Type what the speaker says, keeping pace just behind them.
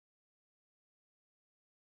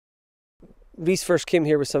Rhys first came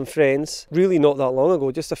here with some friends, really not that long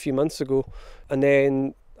ago, just a few months ago, and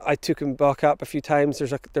then I took him back up a few times.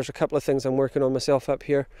 There's a couple of things I'm working on myself up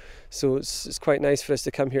here, so it's quite nice for us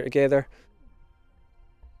to come here together.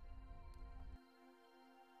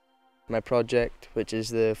 My project, which is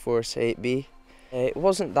the Force 8B, it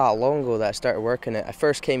wasn't that long ago that I started working it. I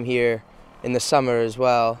first came here in the summer as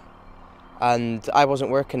well, and I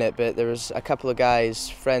wasn't working it, but there was a couple of guys,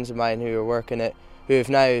 friends of mine, who were working it, who have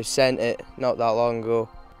now sent it not that long ago,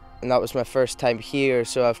 and that was my first time here,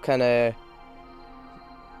 so I've kind of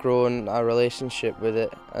grown a relationship with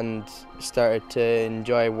it and started to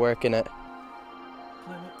enjoy working it.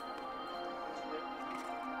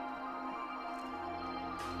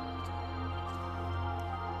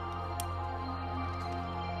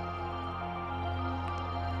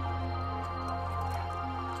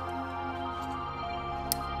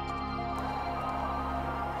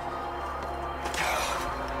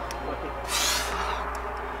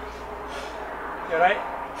 You alright?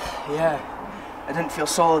 Yeah, I didn't feel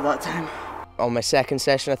solid that time. On my second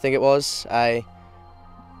session, I think it was, I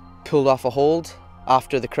pulled off a hold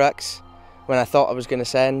after the crux when I thought I was going to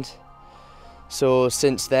send. So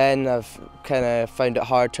since then I've kind of found it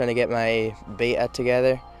hard trying to get my beta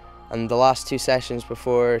together, and the last two sessions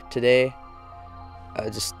before today I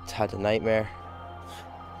just had a nightmare.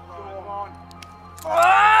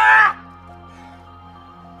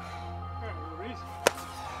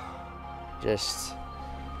 Just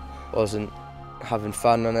wasn't having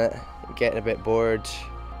fun on it, getting a bit bored.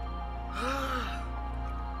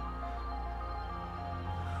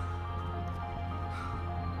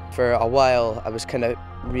 For a while I was kind of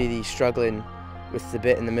really struggling with the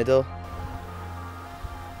bit in the middle.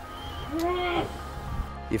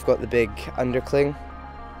 You've got the big undercling,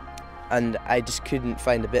 and I just couldn't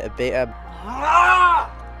find a bit of beta.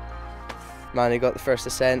 Man who got the first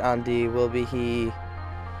ascent, Andy Wilby, he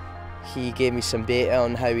gave me some beta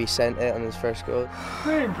on how he sent it on his first go.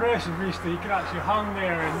 Very impressive, Rhys, that you can actually hang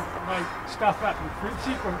there and like stuff up in the foot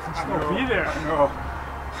sequence and still be there. I know.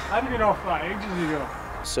 I hadn't been off that ages ago.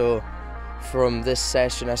 So from this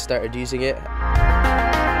session I started using it.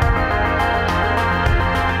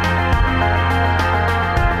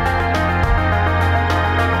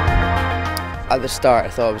 At the start I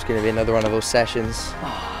thought it was going to be another one of those sessions.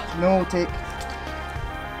 No, take.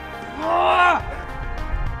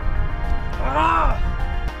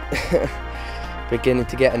 Beginning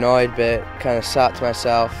to get annoyed, but kind of sat to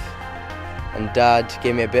myself, and Dad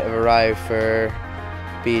gave me a bit of a row for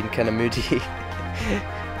being kind of moody.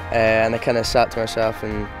 And I kind of sat to myself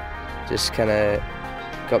and just kind of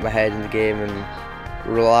got my head in the game and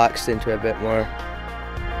relaxed into it a bit more.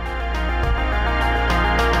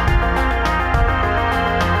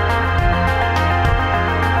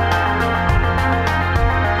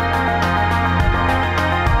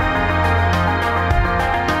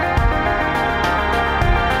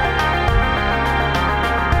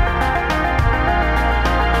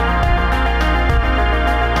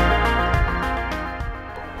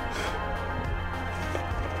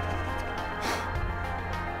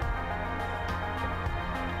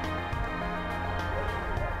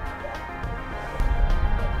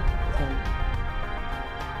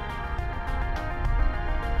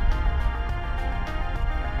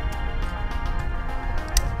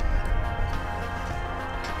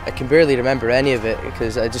 I can barely remember any of it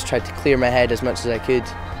because I just tried to clear my head as much as I could.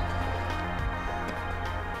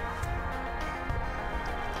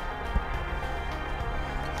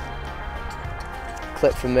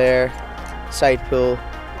 Clip from there, side pull,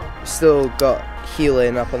 still got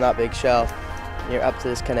heeling up on that big shelf. You're up to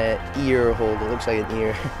this kind of ear hold, it looks like an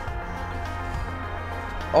ear.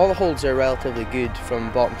 All the holds are relatively good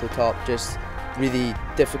from bottom to top, just really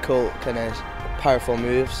difficult, kind of powerful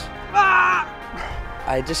moves.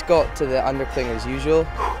 I just got to the undercling as usual.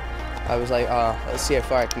 I was like, let's see how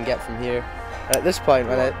far I can get from here. And at this point,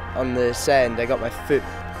 on the send, I got my foot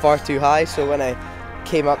far too high, so when I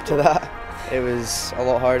came up to that, it was a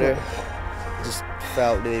lot harder. It just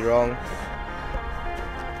felt really wrong.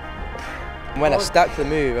 And when I stuck the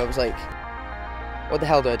move, I was like, what the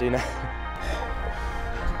hell do I do now?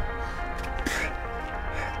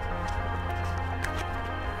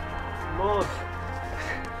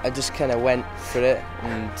 I just kind of went for it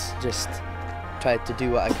and just tried to do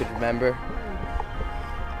what I could remember.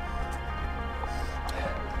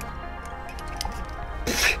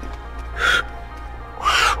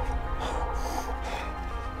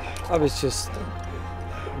 I was just,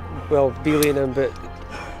 well, beeling him, but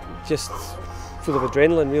just full of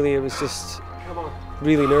adrenaline really. It was just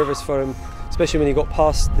really nervous for him, especially when he got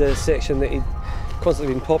past the section that he'd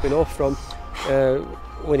constantly been popping off from.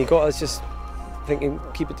 When he got us, just thinking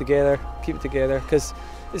keep it together, because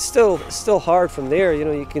it's still hard from there. You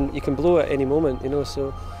know, you can blow at any moment. You know,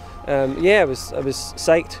 so yeah, I was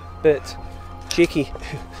psyched, but shaky.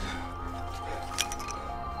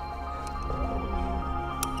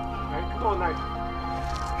 Right, come on now.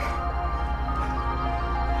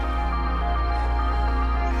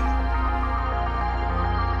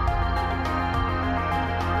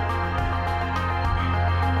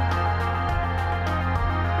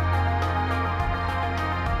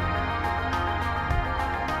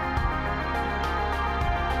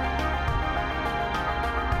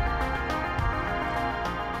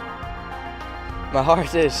 My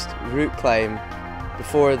hardest route climb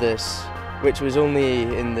before this, which was only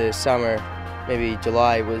in the summer, maybe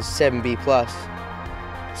July, was 7B+.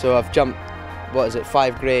 So I've jumped,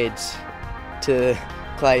 5 grades to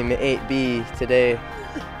climb 8B today.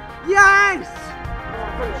 Yes!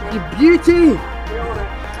 You beauty!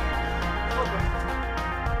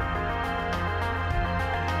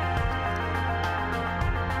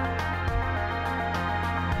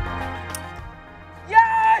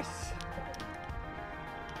 Yes!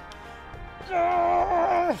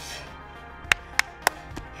 Yes!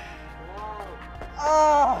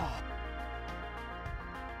 Oh!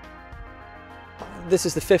 This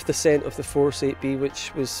is the 5th ascent of the Force 8B,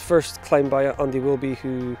 which was first climbed by Andy Wilby,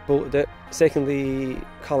 who bolted it. Secondly,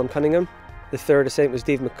 Callum Cunningham. The 3rd ascent was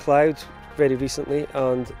Dave McLeod, very recently,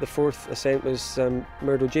 and the 4th ascent was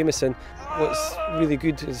Murdo Jameson. What's really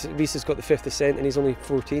good is Rhys has got the 5th ascent and he's only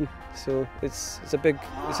 14, so it's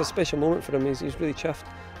a special moment for him. He's really chuffed.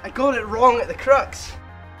 I got it wrong at the crux.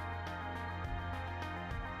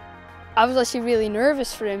 I was actually really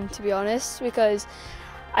nervous for him, to be honest, because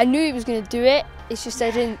I knew he was going to do it. It's just I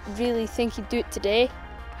didn't really think he'd do it today.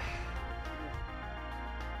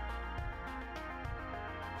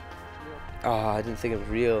 Oh, I didn't think it was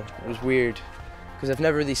real. It was weird, because I've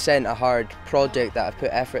never really sent a hard project that I've put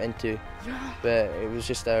effort into, but it was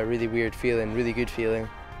just a really weird feeling, really good feeling.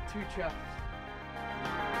 Too chuffed.